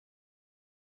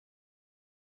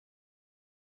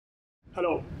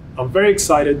Hello, I'm very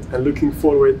excited and looking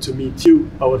forward to meet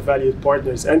you, our valued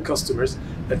partners and customers,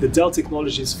 at the Dell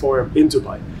Technologies Forum in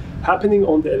Dubai, happening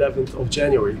on the 11th of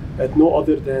January at no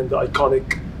other than the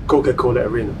iconic Coca-Cola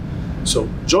Arena. So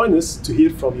join us to hear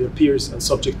from your peers and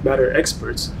subject matter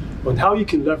experts on how you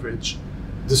can leverage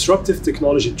disruptive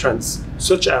technology trends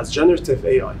such as generative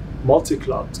AI,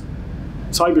 multi-cloud,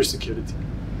 cybersecurity,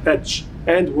 edge,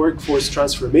 and workforce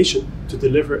transformation to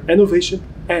deliver innovation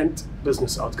and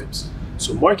business outcomes.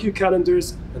 So mark your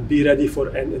calendars and be ready for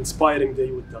an inspiring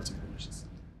day with Dell Technologies.